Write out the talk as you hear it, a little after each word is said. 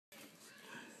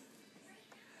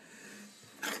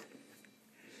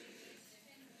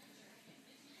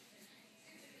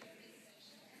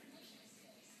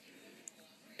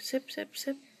Sip, sip,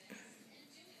 sip.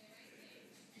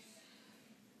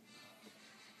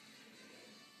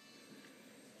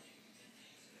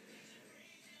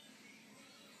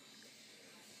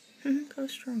 Go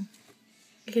strong.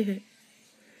 Can't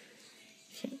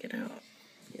get out.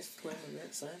 Yes, slam on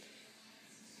that side.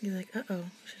 You're like, uh-oh,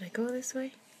 should I go this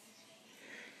way?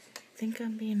 I think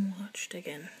I'm being watched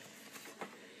again.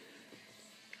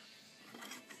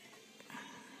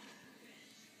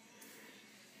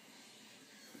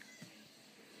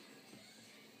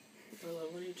 Well,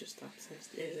 what do you just stop and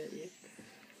stares at you?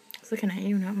 It's looking at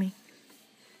you, not me.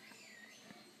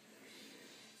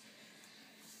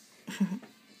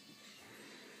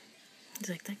 He's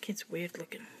like, that kid's weird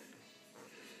looking.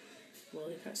 Well,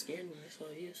 he got scared when I saw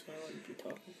you, so I wouldn't be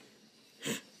talking.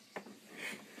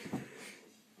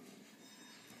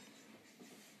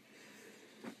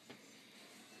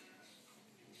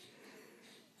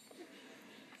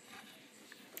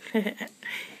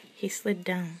 He slid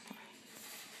down.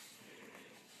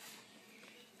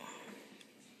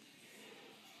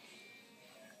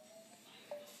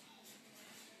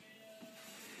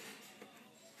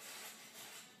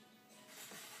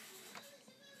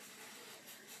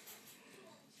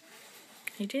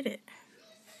 He did it.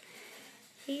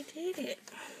 He did it.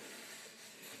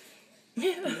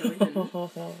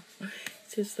 It's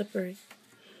too slippery.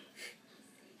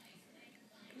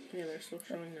 Yeah, they're still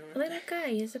showing now. Little guy,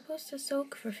 you're supposed to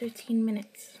soak for 15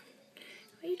 minutes.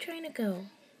 Where are you trying to go?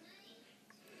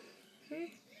 You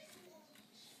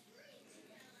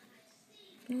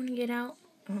want to get out?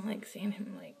 I don't like seeing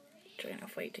him, like, trying to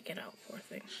fight to get out, poor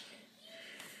thing.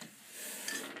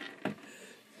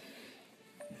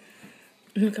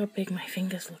 Look how big my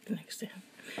fingers look next to him.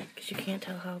 Because you can't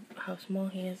tell how small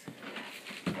he is.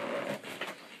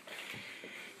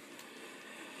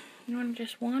 You want to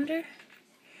just wander?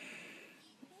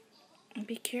 And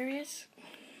be curious?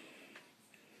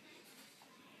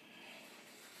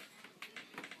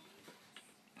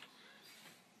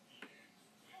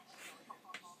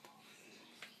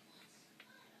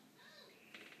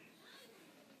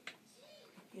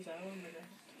 He's out over there.